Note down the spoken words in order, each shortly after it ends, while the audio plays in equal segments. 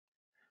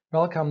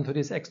Welcome to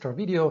this extra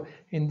video.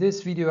 In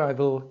this video I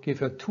will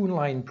give a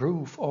two-line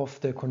proof of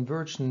the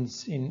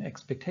convergence in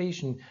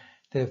expectation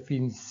that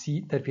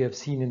we have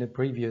seen in the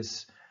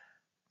previous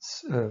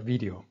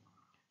video.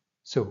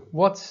 So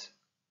what's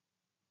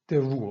the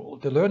rule?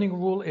 The learning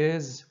rule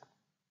is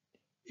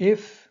we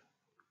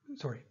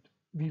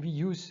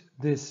use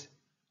this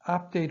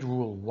update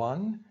rule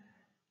 1,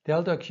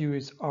 delta Q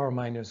is R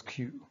minus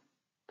Q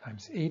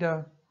times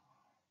eta.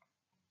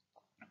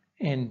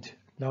 And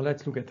now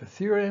let's look at the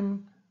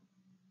theorem.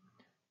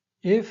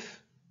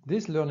 If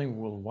this learning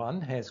rule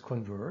 1 has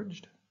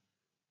converged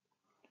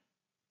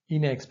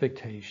in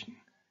expectation,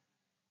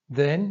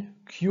 then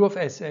Q of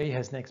SA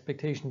has an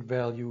expectation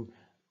value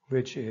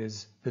which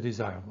is the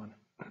desired one.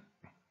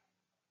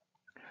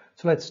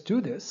 So let's do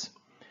this.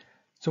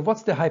 So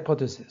what's the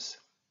hypothesis?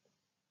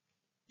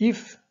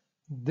 If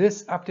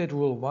this update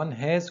rule 1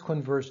 has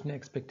converged in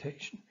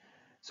expectation,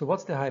 so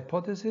what's the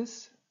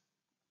hypothesis?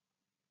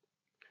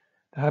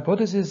 The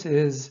hypothesis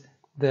is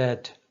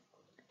that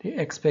the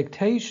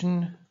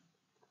expectation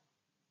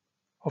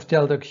of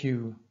delta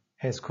Q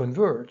has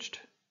converged,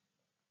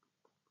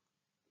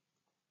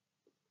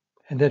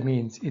 and that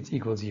means it's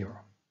equal 0.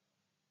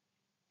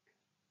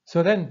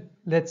 So then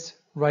let's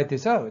write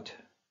this out.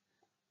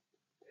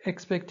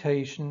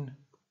 Expectation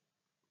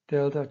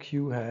delta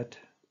Q hat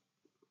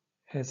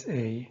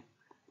SA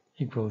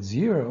equals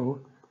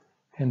 0,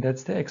 and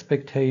that's the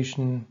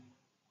expectation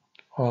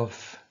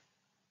of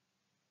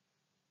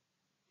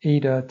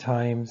eta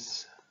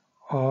times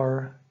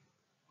R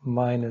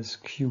minus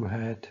Q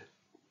hat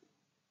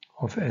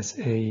of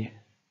SA,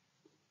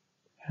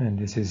 and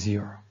this is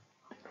 0.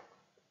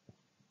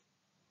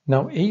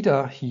 Now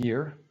eta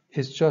here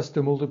is just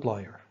a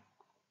multiplier.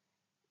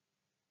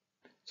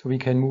 So we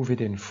can move it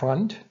in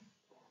front,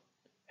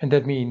 and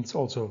that means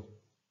also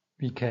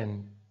we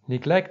can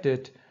neglect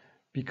it,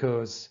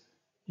 because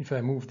if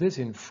I move this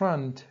in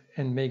front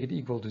and make it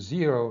equal to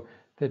 0,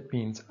 that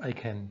means I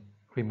can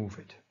remove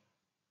it.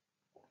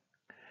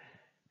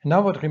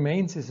 Now what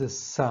remains is a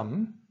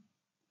sum.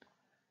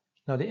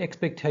 Now the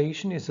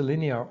expectation is a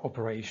linear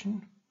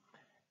operation,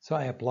 so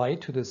I apply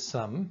to the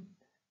sum.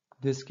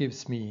 This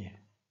gives me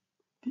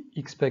the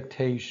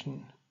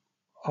expectation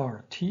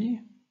RT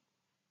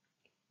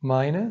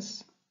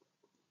minus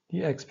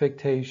the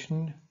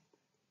expectation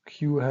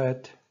Q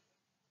hat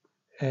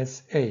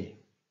SA.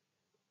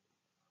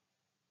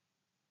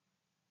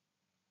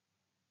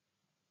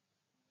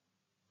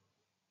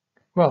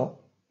 Well,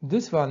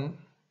 this one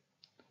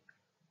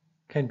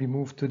can be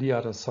moved to the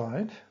other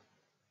side.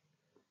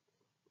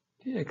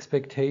 The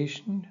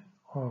expectation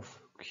of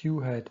Q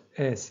hat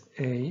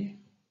SA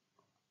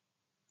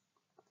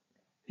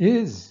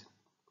is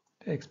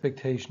the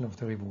expectation of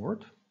the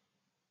reward,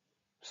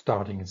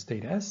 starting in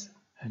state S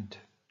and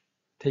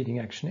taking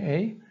action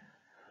A.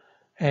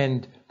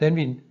 And then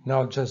we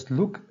now just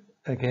look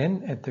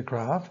again at the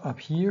graph up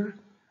here.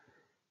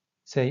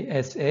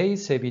 Say SA,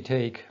 say we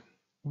take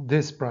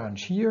this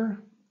branch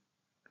here,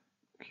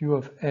 Q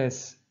of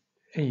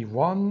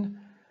SA1,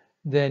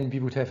 then we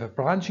would have a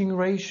branching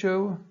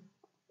ratio.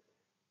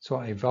 So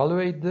I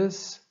evaluate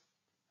this.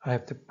 I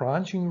have the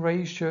branching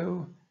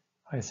ratio.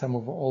 I sum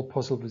over all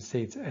possible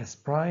states S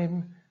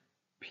prime,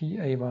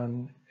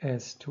 PA1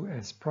 S to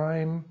S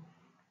prime,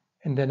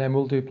 and then I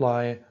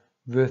multiply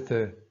with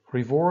the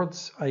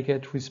rewards I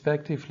get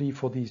respectively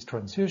for these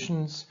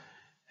transitions,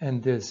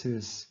 and this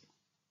is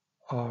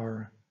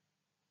RA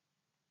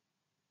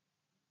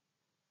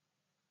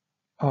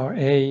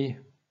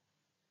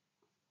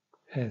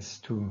S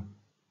to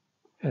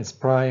S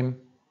prime,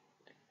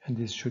 and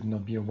this should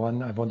not be a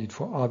 1. I want it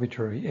for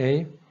arbitrary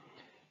A.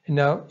 And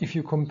now if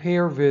you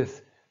compare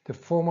with the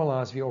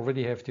formulas we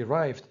already have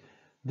derived,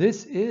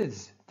 this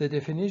is the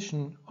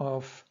definition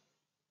of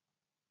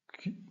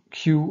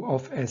Q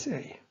of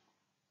SA.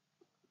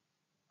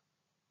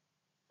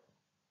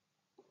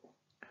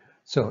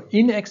 So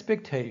in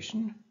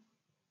expectation,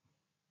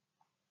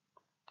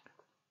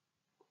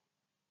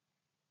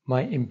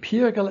 my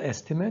empirical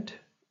estimate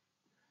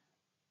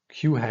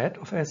Q hat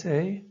of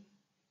SA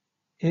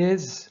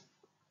is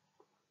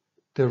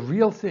the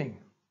real thing,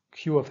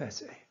 Q of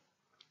SA.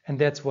 And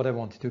that's what I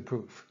wanted to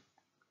prove.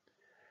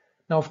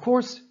 Now, of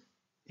course,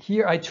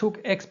 here I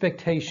took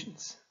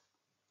expectations.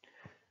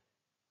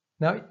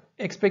 Now,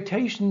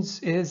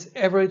 expectations is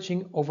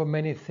averaging over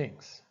many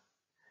things.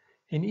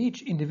 In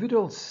each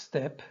individual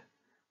step,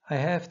 I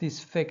have this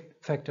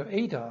factor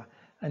eta,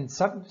 and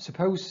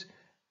suppose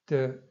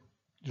the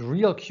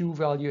real Q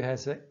value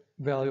has a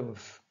value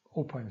of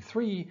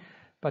 0.3,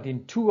 but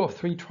in 2 of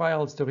 3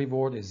 trials the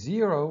reward is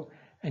 0,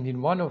 and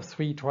in 1 of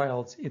 3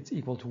 trials it's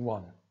equal to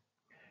 1.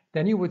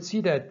 Then you would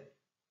see that,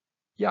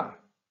 yeah,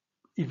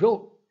 it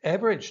will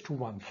average to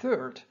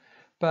 1/3,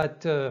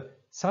 but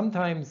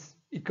sometimes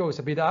it goes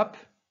a bit up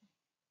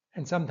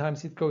and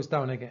sometimes it goes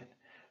down again.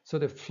 So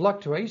the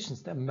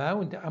fluctuations, the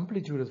amount, the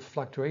amplitude of the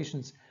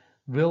fluctuations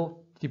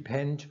will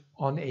depend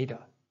on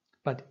eta.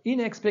 But in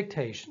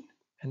expectation,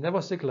 and that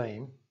was the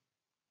claim,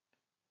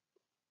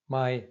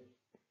 my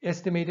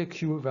estimated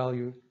Q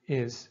value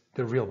is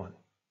the real one.